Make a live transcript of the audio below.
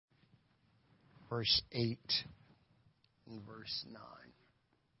verse 8 and verse 9.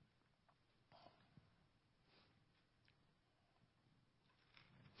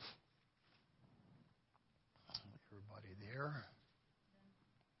 Everybody there?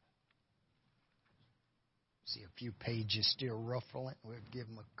 See a few pages still ruffling. We'll give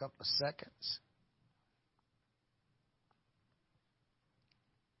them a couple of seconds.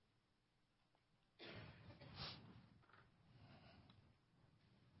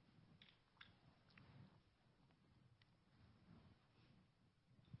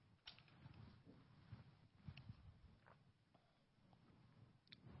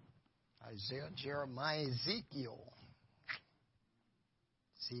 Isaiah, Jeremiah, Ezekiel.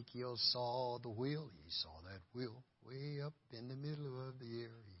 Ezekiel saw the wheel. He saw that wheel way up in the middle of the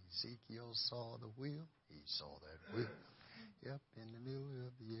air. Ezekiel saw the wheel. He saw that wheel up in the middle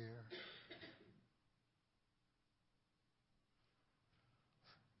of the air.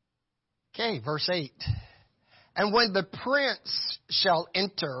 Okay, verse 8. And when the prince shall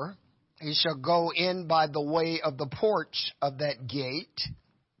enter, he shall go in by the way of the porch of that gate,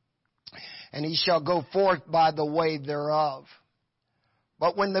 and he shall go forth by the way thereof.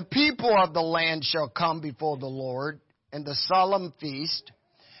 But when the people of the land shall come before the Lord in the solemn feast,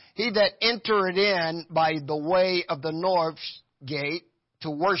 he that entereth in by the way of the north gate to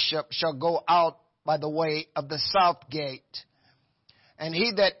worship shall go out by the way of the south gate. And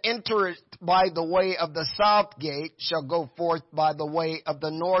he that entereth by the way of the south gate shall go forth by the way of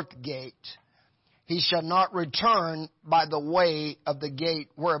the north gate. He shall not return by the way of the gate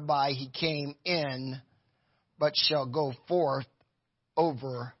whereby he came in, but shall go forth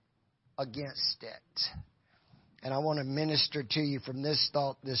over against it. And I want to minister to you from this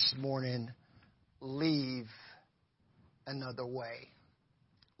thought this morning. Leave another way.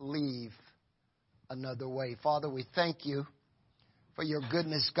 Leave another way. Father, we thank you for your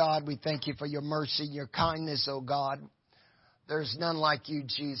goodness, God. We thank you for your mercy and your kindness, oh God. There's none like you,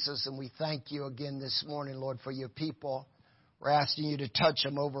 Jesus, and we thank you again this morning, Lord, for your people. We're asking you to touch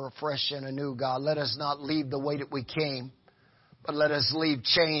them over afresh and anew, God. Let us not leave the way that we came, but let us leave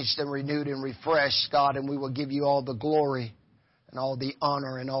changed and renewed and refreshed, God, and we will give you all the glory and all the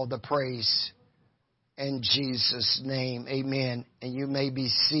honor and all the praise. In Jesus' name, amen. And you may be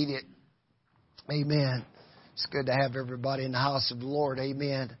seated. Amen. It's good to have everybody in the house of the Lord.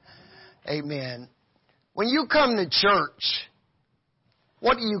 Amen. Amen. When you come to church,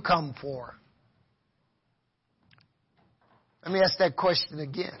 what do you come for? Let me ask that question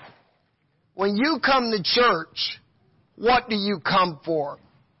again. When you come to church, what do you come for?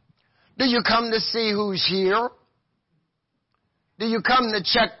 Do you come to see who's here? Do you come to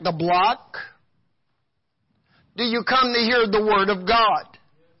check the block? Do you come to hear the Word of God?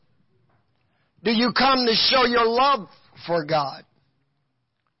 Do you come to show your love for God?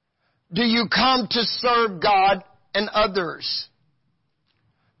 Do you come to serve God and others?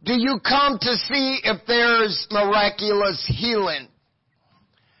 Do you come to see if there's miraculous healing?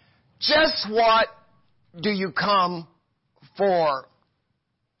 Just what do you come for?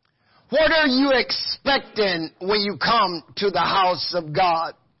 What are you expecting when you come to the house of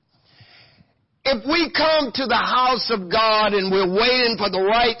God? If we come to the house of God and we're waiting for the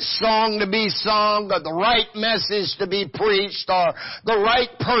right song to be sung or the right message to be preached or the right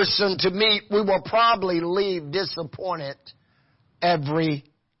person to meet, we will probably leave disappointed every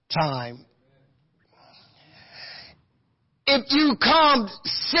time. If you come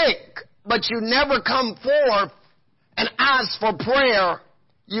sick but you never come forth and ask for prayer,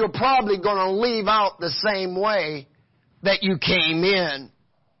 you're probably going to leave out the same way that you came in.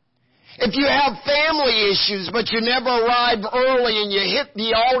 If you have family issues, but you never arrive early and you hit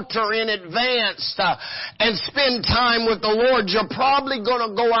the altar in advance and spend time with the Lord, you're probably going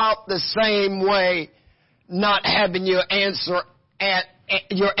to go out the same way, not having your answer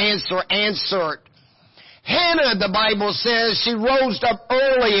answered. Hannah, the Bible says, she rose up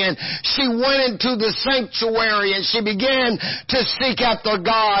early and she went into the sanctuary and she began to seek after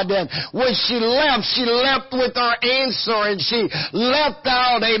God. And when she left with her answer, and she left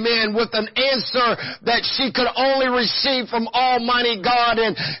out, amen, with an answer that she could only receive from Almighty God.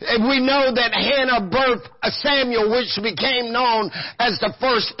 And we know that Hannah birthed Samuel, which became known as the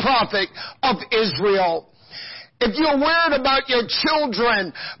first prophet of Israel. If you're worried about your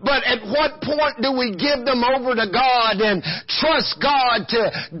children, but at what point do we give them over to God and trust God to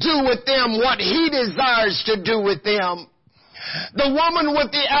do with them what He desires to do with them? The woman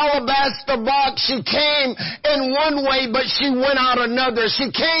with the alabaster box, she came in one way, but she went out another.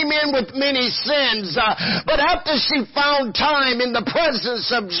 She came in with many sins. But after she found time in the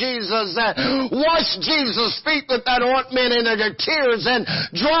presence of Jesus, washed Jesus' feet with that ointment and her tears and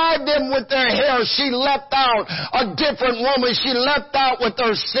dried them with their hair, she left out a different woman. She left out with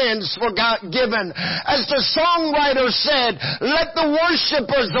her sins forgiven. As the songwriter said, let the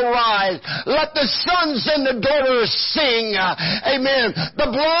worshipers arise. Let the sons and the daughters sing. Amen. The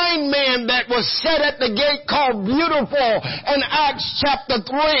blind man that was set at the gate called Beautiful in Acts chapter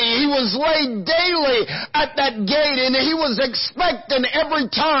 3, he was laid daily at that gate, and he was expecting every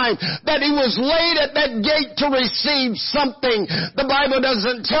time that he was laid at that gate to receive something. The Bible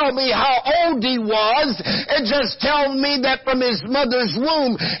doesn't tell me how old he was. It just tells me that from his mother's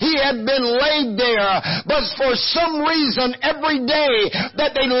womb he had been laid there. But for some reason, every day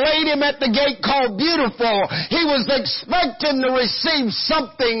that they laid him at the gate called Beautiful, he was expecting to receive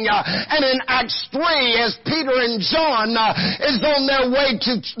something. And in Acts 3, as Peter and John is on their way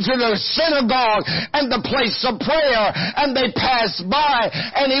to the synagogue and the place of prayer, and they passed by,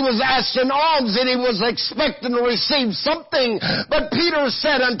 and he was asking alms, and he was expecting to receive something. But Peter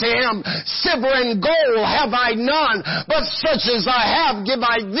said unto him, silver and gold have I none, but such as I have give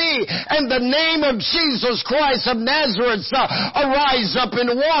I thee. And the name of Jesus Christ of Nazareth, arise up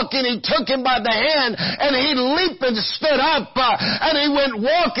and walk. And he took him by the hand, and he leaped and stood up, and he went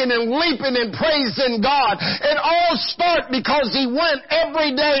walking and leaping and praising God. It all started because he went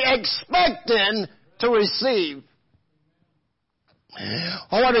every day expecting to receive.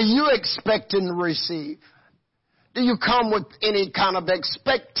 What are you expecting to receive? Do you come with any kind of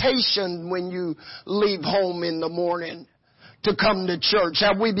expectation when you leave home in the morning to come to church?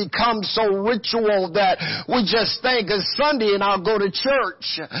 Have we become so ritual that we just think it's Sunday and I'll go to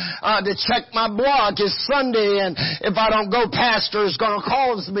church to check my block? It's Sunday, and if I don't go, pastor is going to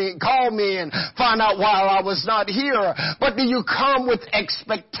call me and find out why I was not here. But do you come with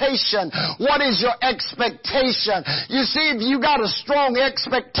expectation? What is your expectation? You see, if you got a strong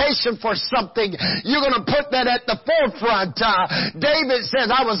expectation for something, you're going to put that at the forefront. David says,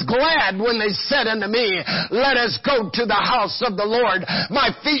 I was glad when they said unto me, let us go to the house of the Lord.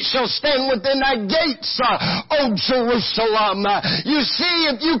 My feet shall stand within thy gates, O Jerusalem. You see,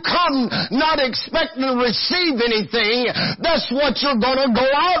 if you come not expecting to receive anything, that's what you're going to go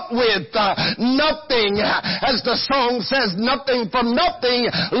out with. Nothing. As the song says, nothing from nothing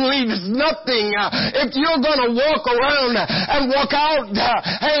leaves nothing. If you're going to walk around and walk out,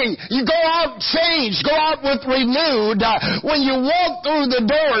 hey, you go out changed, go out with renewed. When you walk through the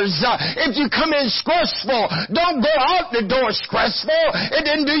doors, if you come in stressful, don't go out the door stressful. It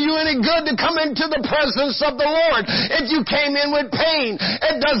didn't do you any good to come into the presence of the Lord. If you came in with pain,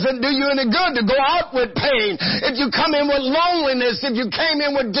 it doesn't do you any good to go out with pain. If you come in with loneliness, if you came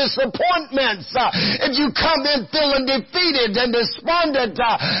in with disappointments, if you come in feeling defeated and despondent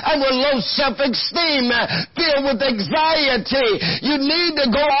and with low self-esteem, filled with anxiety, you need to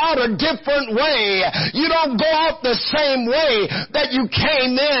go out a different way. You don't go out the same way that you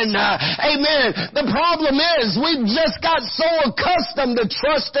came in. Amen. The problem is we've just got so accustomed to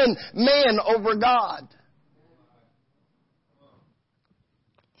trusting man over God.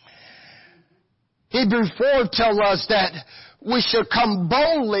 Hebrews 4 tells us that we should come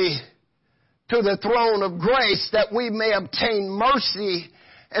boldly to the throne of grace that we may obtain mercy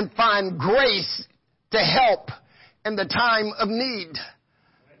and find grace to help in the time of need.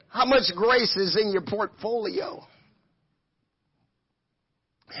 How much grace is in your portfolio?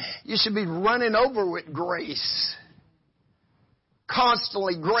 You should be running over with grace.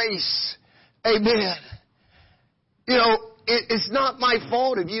 Constantly grace. Amen. You know, it's not my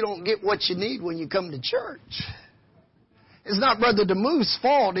fault if you don't get what you need when you come to church. It's not Brother DeMoose's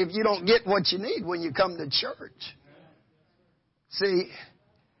fault if you don't get what you need when you come to church. See,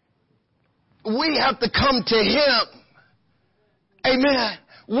 we have to come to Him. Amen.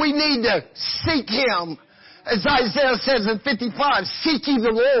 We need to seek Him. As Isaiah says in 55, seek ye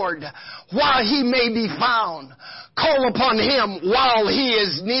the Lord while He may be found. Call upon Him while He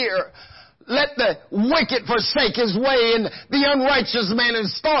is near. Let the wicked forsake his way and the unrighteous man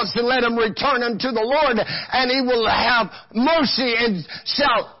his thoughts, and let him return unto the Lord, and He will have mercy and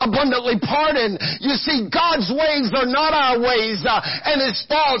shall abundantly pardon. You see, God's ways are not our ways, and His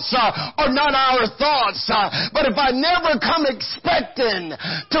thoughts are not our thoughts. But if I never come expecting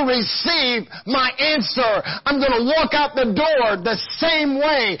to receive my answer, I'm going to walk out the door the same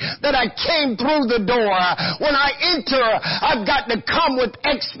way that I came through the door. When I enter, I've got to come with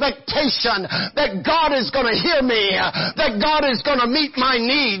expectation. understand that God is going to hear me, that God is going to meet my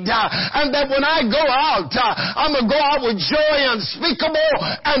need, and that when I go out, I'm going to go out with joy unspeakable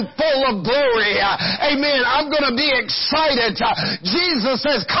and full of glory. Amen. I'm going to be excited. Jesus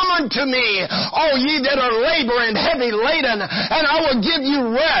says, come unto me, all ye that are laboring heavy laden, and I will give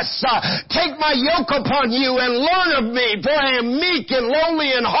you rest. Take my yoke upon you and learn of me, for I am meek and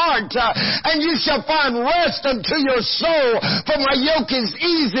lowly in heart, and you shall find rest unto your soul, for my yoke is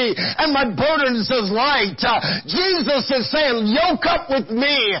easy and my burdens is light. Jesus is saying, yoke up with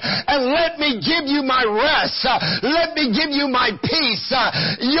me and let me give you my rest. Let me give you my peace.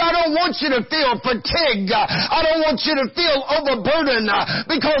 I don't want you to feel fatigue. I don't want you to feel overburdened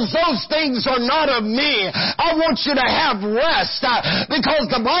because those things are not of me. I want you to have rest because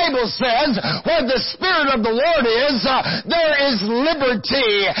the Bible says where the Spirit of the Lord is, there is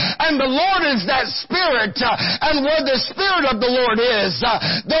liberty. And the Lord is that Spirit. And where the Spirit of the Lord is,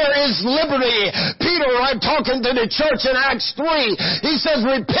 there is liberty. Peter, talking to the church in Acts 3, he says,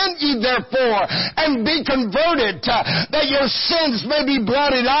 repent ye therefore and be converted, that your sins may be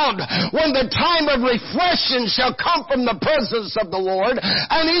blotted out when the time of refreshing shall come from the presence of the Lord,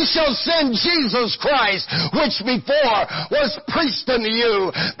 and he shall send Jesus Christ, which before was preached unto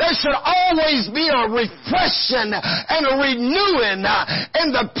you. There should always be a refreshing and a renewing in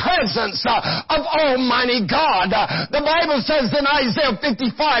the presence of Almighty God. The Bible says in Isaiah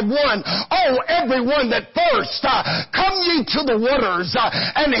 55:1, oh, everyone that thirst, come ye to the waters,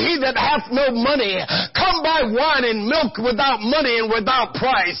 and he that hath no money, come buy wine and milk without money and without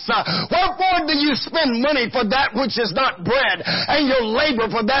price. Wherefore do you spend money for that which is not bread, and your labor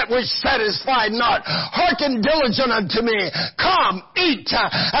for that which satisfied not? Hearken diligent unto me. Come, eat,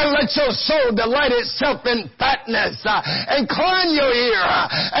 and let your soul delight itself in fatness. Incline your ear.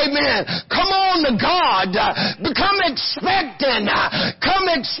 Amen. Come on to God. Become expectant. Come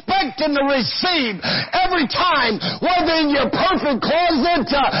expecting to receive every time, whether in your perfect closet,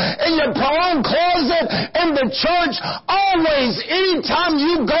 in your own closet, in the church, always, anytime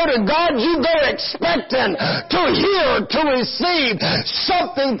you go to God, you go expecting to hear, to receive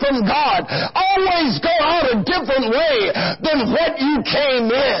something from God. Always go out a different way than what you came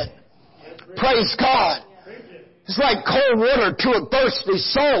in. Praise God. It's like cold water to a thirsty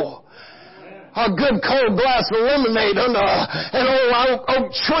soul. A good cold glass of lemonade under an old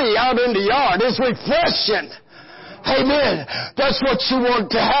oak tree out in the yard is refreshing. Amen. That's what you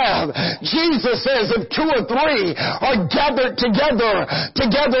want to have. Jesus says, if two or three are gathered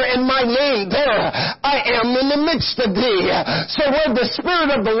together in my name, there I am in the midst of thee. So where the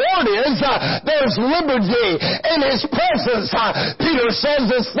Spirit of the Lord is, there's liberty in His presence. Peter says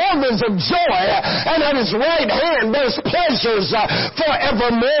His fullness of joy, and at His right hand there's pleasures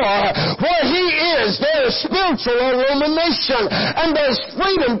forevermore. Where He is, there's spiritual illumination, and there's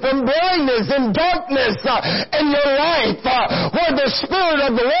freedom from blindness and darkness in your life. Where the Spirit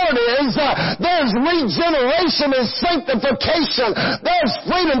of the Lord is, there's regeneration and sanctification. There's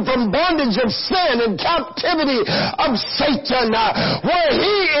freedom from bondage of sin and captivity of Satan. Where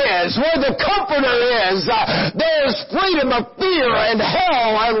He is, where the Comforter is, there's freedom of fear and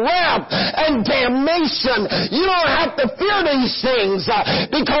hell and wrath and damnation. You don't have to fear these things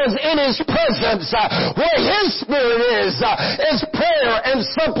because in His presence, where His Spirit is prayer and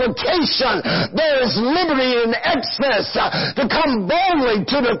supplication. There is liberty and access to come boldly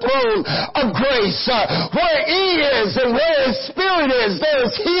to the throne of grace. Where He is and where His Spirit is, there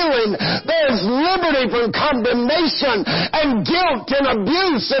is healing. There is liberty from condemnation and guilt and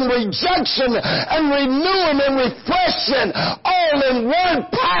abuse and rejection and renewing and refreshing all in one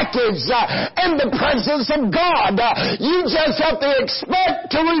package in the presence of God. You just have to expect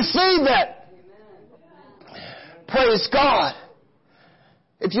to receive it. Praise God.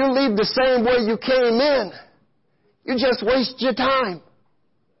 If you leave the same way you came in, you just waste your time.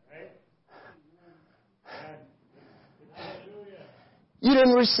 You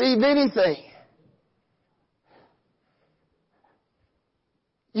didn't receive anything.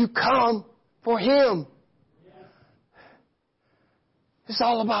 You come for Him. It's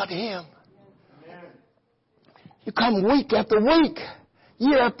all about Him. You come week after week,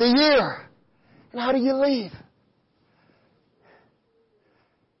 year after year. And how do you leave?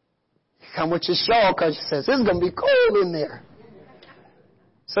 You come with your shawl because you says, it's going to be cold in there.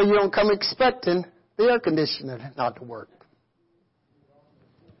 So you don't come expecting the air conditioner not to work.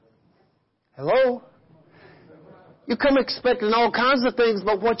 Hello? You come expecting all kinds of things,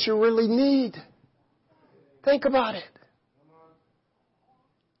 but what you really need. Think about it.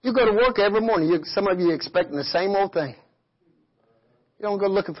 You go to work every morning. Some of you are expecting the same old thing. You don't go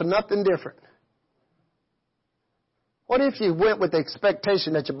looking for nothing different. What if you went with the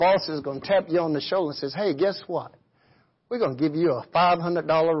expectation that your boss is going to tap you on the shoulder and says, hey, guess what? We're going to give you a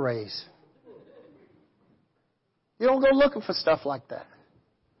 $500 raise. You don't go looking for stuff like that.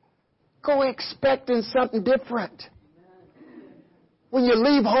 Go expecting something different. When you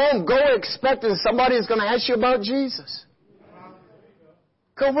leave home, go expecting somebody is going to ask you about Jesus.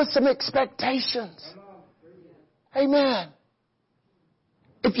 Go with some expectations. Amen.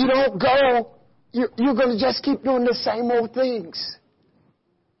 If you don't go, you're going to just keep doing the same old things.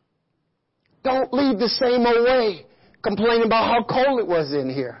 Don't leave the same old way, complaining about how cold it was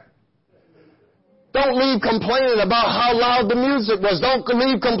in here. Don't leave complaining about how loud the music was. Don't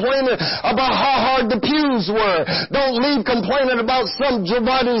leave complaining about how hard the pews were. Don't leave complaining about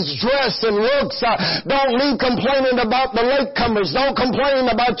somebody's dress and looks. Don't leave complaining about the latecomers. Don't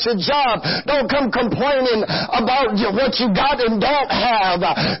complain about your job. Don't come complaining about what you got and don't have.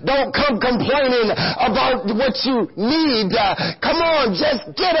 Don't come complaining about what you need. Come on,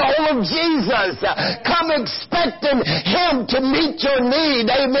 just get a hold of Jesus. Come expecting Him to meet your need.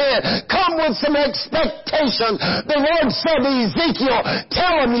 Amen. Come with some expectation. The Lord said to Ezekiel,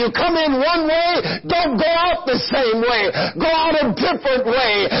 tell him you come in one way, don't go out the same way. Go out a different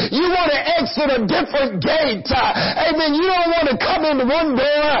way. You want to exit a different gate. Amen. You don't want to come in one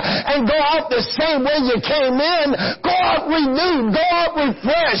door and go out the same way you came in. Go out renewed. Go out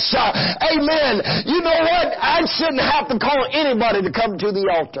refreshed. Amen. You know what? I shouldn't have to call anybody to come to the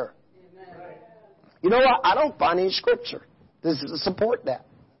altar. You know what? I don't find any scripture to support that.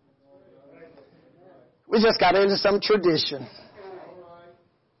 We just got into some tradition.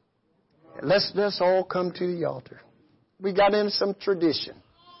 Let's just all come to the altar. We got into some tradition.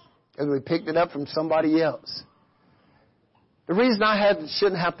 And we picked it up from somebody else. The reason I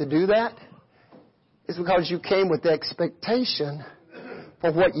shouldn't have to do that is because you came with the expectation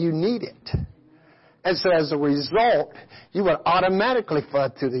for what you needed. And so as a result, you would automatically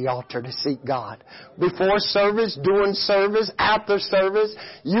flood to the altar to seek God. Before service, during service, after service,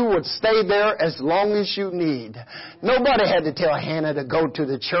 you would stay there as long as you need. Nobody had to tell Hannah to go to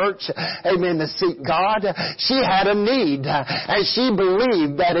the church, amen, to seek God. She had a need, and she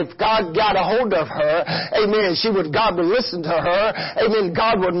believed that if God got a hold of her, amen, God would listen to her, amen,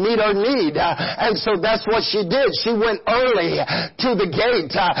 God would meet her need. And so that's what she did. She went early to the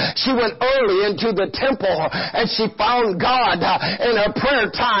gate. She went early into the temple, and she found God in her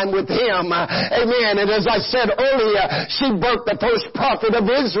prayer time with Him. Amen. And as I said earlier, she birthed the first prophet of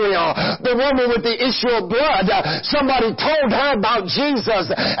Israel, the woman with the issue of blood. Somebody told her about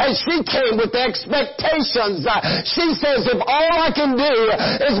Jesus, and she came with expectations. She says, if all I can do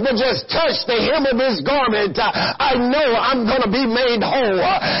is but just touch the hem of His garment, I know I'm going to be made whole.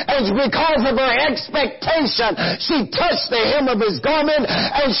 And because of her expectation, she touched the hem of His garment,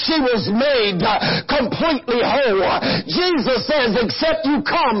 and she was made completely whole. Jesus says, except you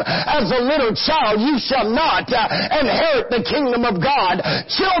come as a little child, you shall not inherit the kingdom of God.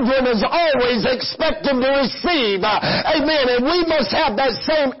 Children is always expected to receive. Amen. And we must have that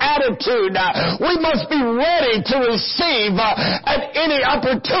same attitude. We must be ready to receive at any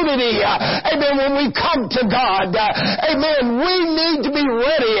opportunity. Amen. When we come to God. Amen. We need to be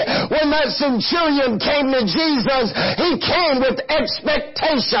ready. When that centurion came to Jesus, he came with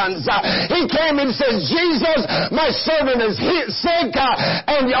expectations. He came and says, Jesus, my servant is sick,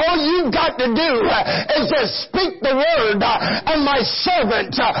 and all you've got to do is just speak the word, and my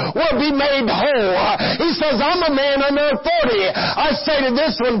servant will be made whole. He says, I'm a man under authority. I say to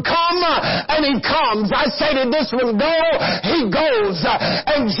this one, come, and he comes. I say to this one, go, he goes.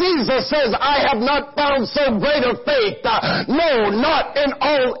 And Jesus says, I have not found so great a faith, no, not in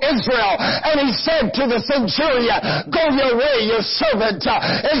all Israel. And he said to the centurion, go your way, your servant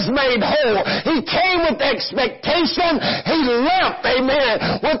is made whole. He came with expectation. He left,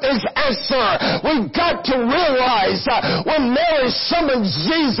 amen, with his answer. We've got to realize when Mary summoned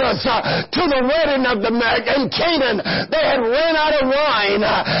Jesus to the wedding of in Canaan, they had ran out of wine.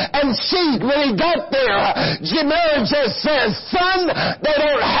 And when he got there, Mary just says, son, they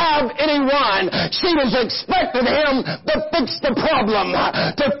don't have any wine. She was expecting him to fix the problem,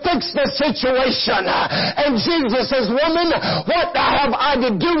 to fix the situation. And Jesus says, woman, what have I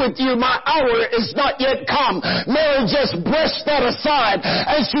to do with you? My hour is not yet come. Mary just brushed that aside,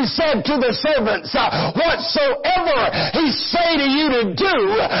 and she said to the servants, whatsoever he say to you to do,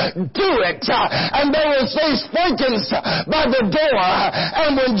 do it. And there was these flakings by the door,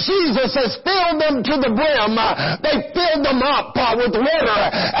 and when Jesus has filled them to the brim, they filled them up with water,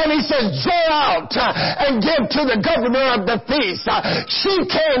 and he says, draw out and give to the governor of the feast. She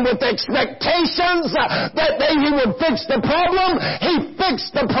came with expectations that he would fix the problem. He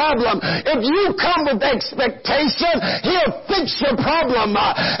fixed the problem. If you come with expectation, he'll fix your problem.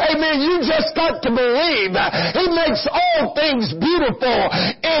 Amen. You just got to believe. He makes all things beautiful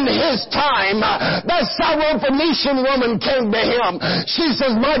in his time. That Syrophoenician woman came to him. She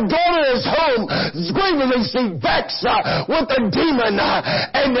says, my daughter is home, grievously vexed with a demon.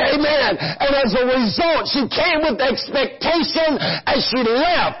 And amen. And as a result, she came with expectation as she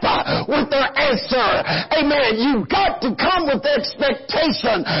left with her answer. Amen. You got to come with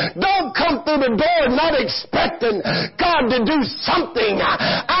expectation. Don't come through the door not expecting God to do something.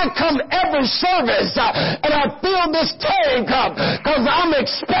 I come every service and I fill this tank up because I'm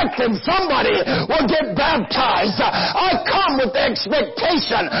expecting somebody will get baptized. I come with the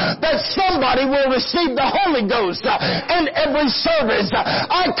expectation that somebody will receive the Holy Ghost in every service.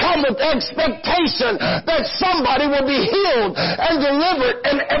 I come with expectation that somebody will be healed and delivered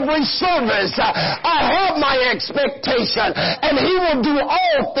in every service. I have my expectation, and he will do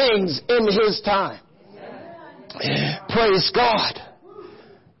all things in his time. Praise God.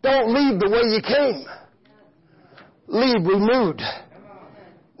 Don't leave the way you came. Leave renewed.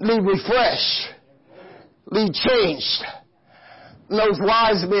 Leave refreshed. Leave changed. And those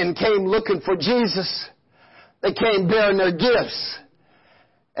wise men came looking for Jesus. They came bearing their gifts.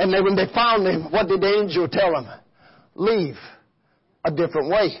 And then when they found him, what did the angel tell them? Leave a different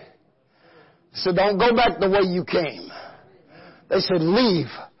way. So don't go back the way you came. They said, leave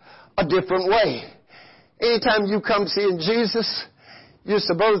a different way. Anytime you come seeing Jesus, you're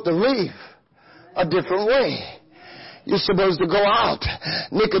supposed to leave a different way. You're supposed to go out.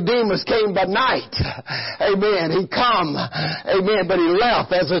 Nicodemus came by night. Amen. He come. Amen. But he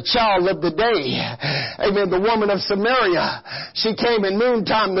left as a child of the day. Amen. The woman of Samaria, she came in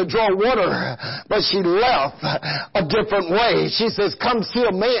noontime to draw water, but she left a different way. She says, come see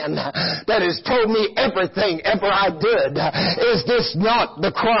a man that has told me everything ever I did. Is this not the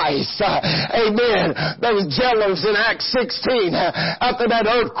Christ? Amen. There was jealous in Acts 16. After that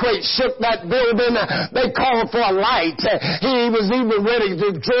earthquake shook that building, they called for a light. He was even ready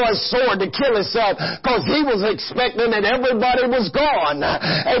to draw a sword to kill himself because he was expecting that everybody was gone.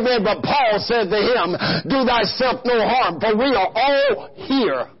 Amen. But Paul said to him, do thyself no harm, for we are all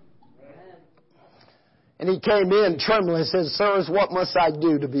here. And he came in trembling and said, sirs, what must I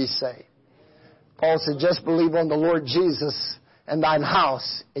do to be saved? Paul said, just believe on the Lord Jesus and thine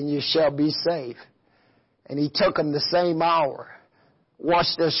house, and you shall be saved. And he took them the same hour,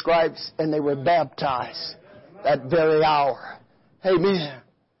 washed their stripes, and they were baptized that very hour. Amen.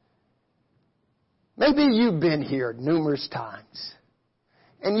 Maybe you've been here numerous times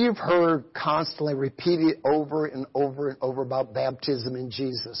and you've heard constantly repeated over and over and over about baptism in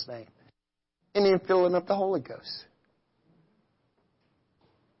Jesus' name and the infilling of the Holy Ghost.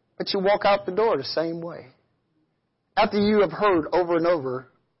 But you walk out the door the same way. After you have heard over and over,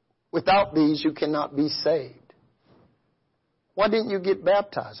 without these you cannot be saved. Why didn't you get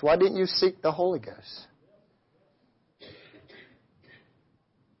baptized? Why didn't you seek the Holy Ghost?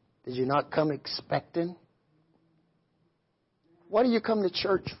 Did you not come expecting? What do you come to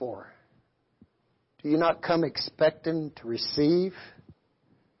church for? Do you not come expecting to receive?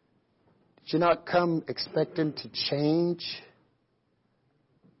 Did you not come expecting to change?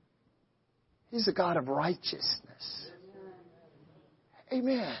 He's a God of righteousness.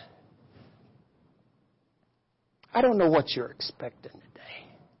 Amen. I don't know what you're expecting today,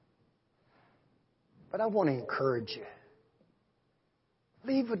 but I want to encourage you.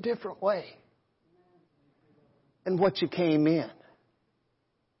 Leave a different way than what you came in.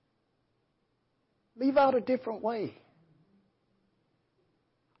 Leave out a different way.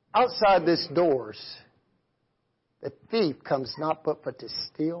 Outside this doors, the thief comes not but to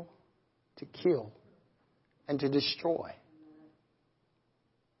steal, to kill, and to destroy.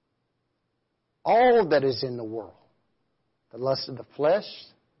 All that is in the world, the lust of the flesh,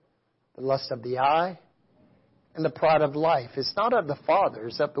 the lust of the eye, and the pride of life. It's not of the Father,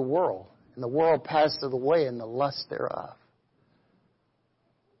 it's of the world. And the world passeth away and the lust thereof.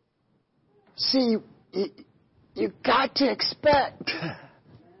 See, you got to expect.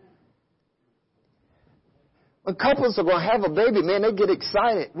 When couples are going to have a baby, man, they get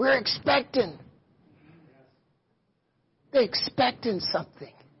excited. We're expecting. They're expecting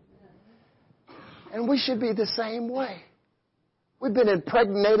something. And we should be the same way. We've been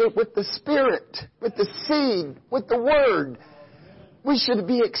impregnated with the Spirit, with the seed, with the Word. We should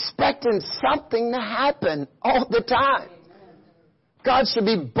be expecting something to happen all the time. God should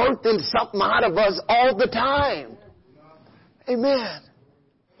be birthing something out of us all the time. Amen.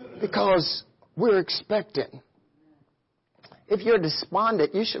 Because we're expecting. If you're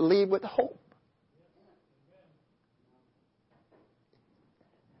despondent, you should leave with hope.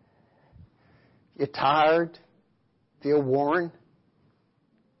 If you're tired, feel worn,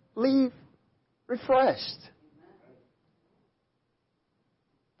 leave refreshed.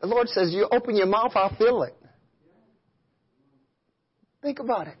 The Lord says, you open your mouth, I'll fill it. Think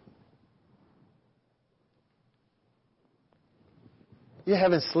about it. You're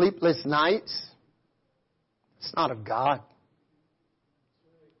having sleepless nights. It's not of God.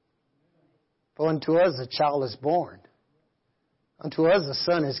 For unto us a child is born. Unto us a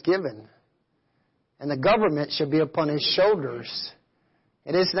son is given. And the government shall be upon his shoulders.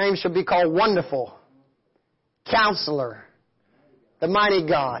 And his name shall be called Wonderful, Counselor, the Mighty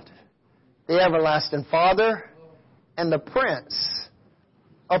God, the Everlasting Father, and the Prince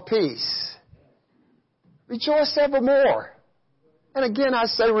of Peace. Rejoice evermore. And again I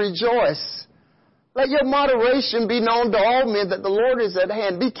say rejoice. Let your moderation be known to all men that the Lord is at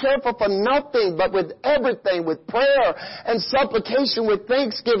hand. Be careful for nothing, but with everything, with prayer and supplication, with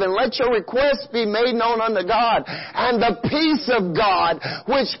thanksgiving. Let your requests be made known unto God. And the peace of God,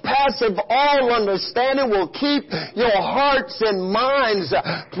 which passeth all understanding, will keep your hearts and minds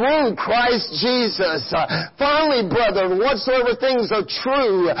through Christ Jesus. Finally, brethren, whatsoever things are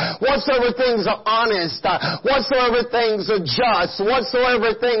true, whatsoever things are honest, whatsoever things are just,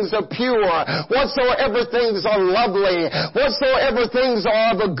 whatsoever things are pure, whatsoever things are lovely, whatsoever things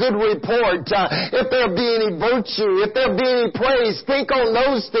are of a good report, if there be any virtue, if there be any praise, think on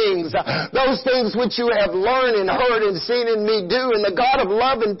those things which you have learned and heard and seen in me do, and the God of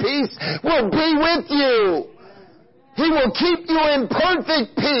love and peace will be with you. He will keep you in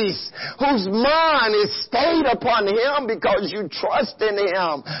perfect peace, whose mind is stayed upon Him because you trust in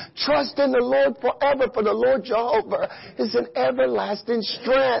Him. Trust in the Lord forever, for the Lord Jehovah is an everlasting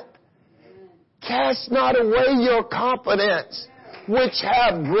strength. Cast not away your confidence, which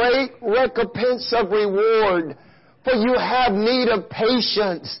have great recompense of reward. For you have need of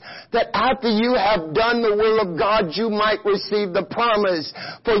patience, that after you have done the will of God, you might receive the promise.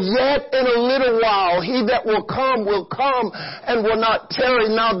 For yet in a little while, he that will come and will not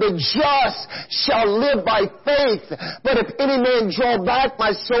tarry. Now the just shall live by faith. But if any man draw back,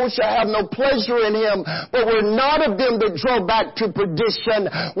 my soul shall have no pleasure in him. But we're not of them that draw back to perdition.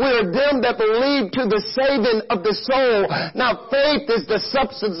 We're them that believe to the saving of the soul. Now faith is the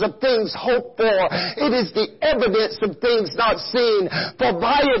substance of things hoped for. It is the evidence of things not seen. For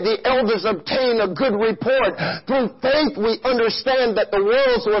by it the elders obtain a good report. Through faith we understand that the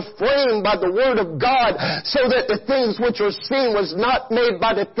worlds were framed by the word of God, so that the things which were seen was not made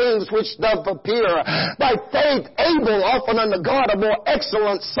by the things which doth appear. By faith Abel offered unto God a more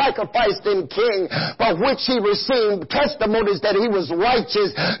excellent sacrifice than King, by which he received testimonies that he was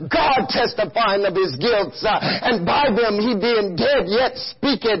righteous, God testifying of his gifts. And by them he being dead yet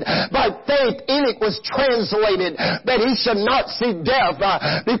speaketh. By faith Enoch was translated, that he should not see death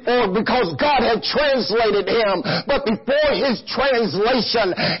because God had translated him. But before his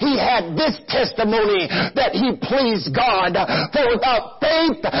translation, he had this testimony that he pleased God. For without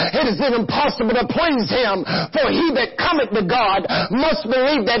faith, it is impossible to please him. For he that cometh to God must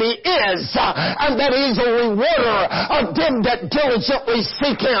believe that he is, and that he is a rewarder of them that diligently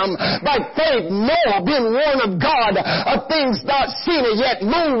seek him. By faith, Noah, being warned of God of things not seen and yet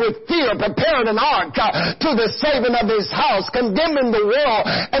moved with fear, prepared an ark to the saving of his house, condemning the world,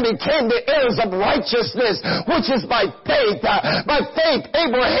 and became the heirs of righteousness, which is by faith. By faith,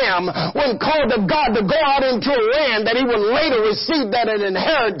 Abraham, when called of God to go out into a land that he would later receive that an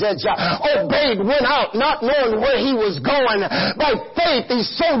inheritance, obeyed, went out, not knowing where he was going. By faith, he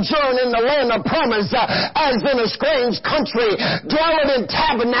sojourned in the land of promise, as in a strange country, dwelling in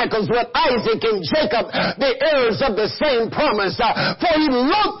tabernacles with Isaac and Jacob, the heirs of the same promise. For he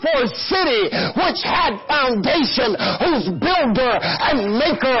looked for a city which had foundation, whose builder and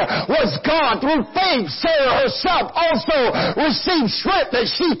maker was God. Through faith, Sarah herself also received strength that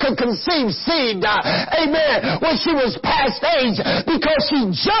she could conceive seed. Amen. When she was past age, because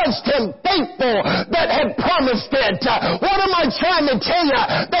she judged him faithful that had promised it. What am I trying to tell you?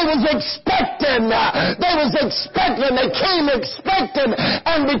 They was expecting. They came expecting.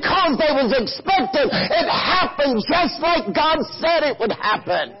 And because they was expecting, it happened just like God said it would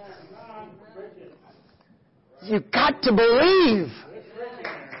happen. You've got to believe.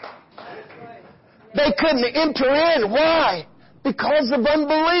 They couldn't enter in. Why? Because of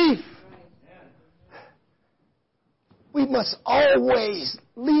unbelief. We must always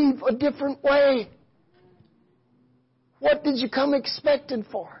leave a different way. What did you come expecting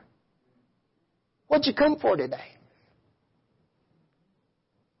for? What'd you come for today?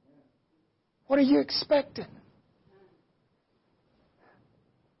 What are you expecting?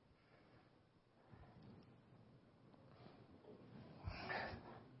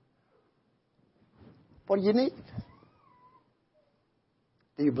 What do you need?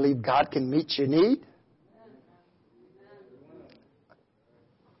 Do you believe God can meet your need?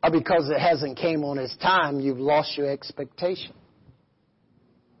 Or because it hasn't came on His time, you've lost your expectation?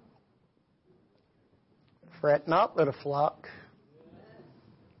 Fret not, little flock.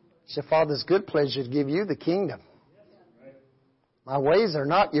 It's your Father's good pleasure to give you the kingdom. My ways are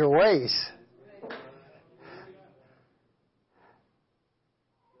not your ways.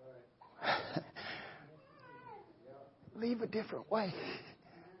 Leave a different way.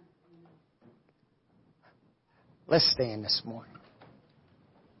 Let's stand this morning.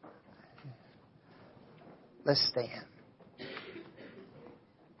 Let's stand.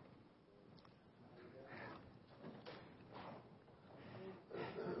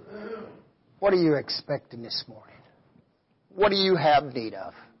 What are you expecting this morning? What do you have need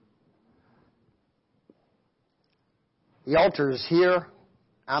of? The altar is here.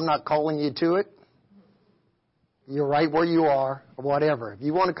 I'm not calling you to it. You're right where you are, or whatever. If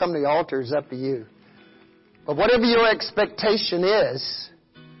you want to come to the altar, it's up to you. But whatever your expectation is,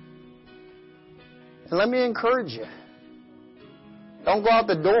 and let me encourage you. Don't go out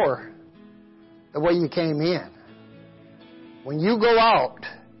the door the way you came in. When you go out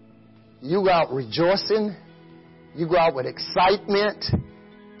rejoicing. You go out with excitement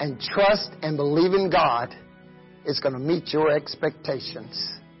and trust and believe in God. It's going to meet your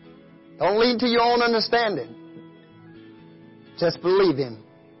expectations. Don't lean to your own understanding. Just believe Him.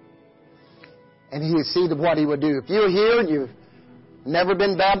 And He'll see what He will do. If you're here and you've never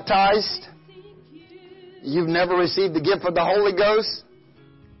been baptized, you've never received the gift of the Holy Ghost,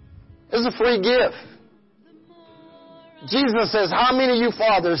 it's a free gift. Jesus says, how many of you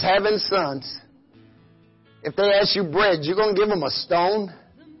fathers having sons, if they ask you bread, you're going to give them a stone?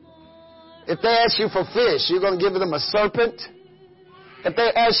 If they ask you for fish, you're going to give them a serpent? If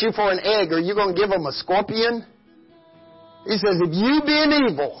they ask you for an egg, are you going to give them a scorpion? He says, if you being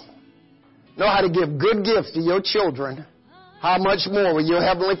evil know how to give good gifts to your children, how much more will your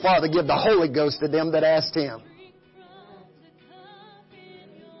Heavenly Father give the Holy Ghost to them that asked Him?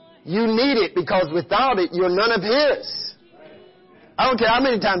 You need it because without it, you're none of His. I don't care how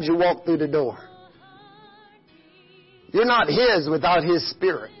many times you walk through the door. You're not His without His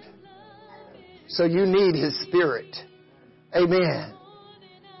Spirit. So you need His Spirit. Amen.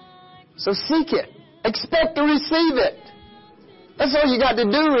 So seek it. Expect to receive it. That's all you got to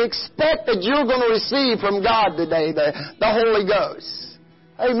do. Expect that you're going to receive from God today, the Holy Ghost.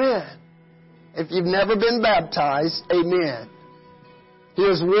 Amen. If you've never been baptized, amen.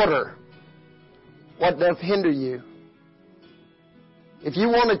 Here's water. What doth hinder you? If you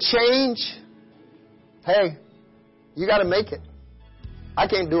want to change, hey, you got to make it. I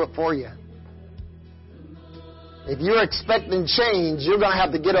can't do it for you. If you're expecting change, you're going to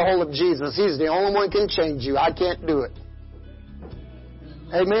have to get a hold of Jesus. He's the only one who can change you. I can't do it.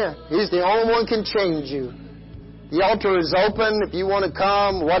 Amen. He's the only one who can change you. The altar is open if you want to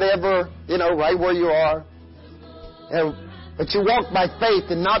come, whatever, right where you are. But you walk by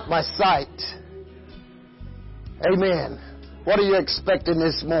faith and not by sight. Amen. What are you expecting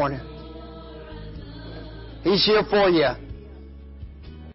this morning? He's here for you.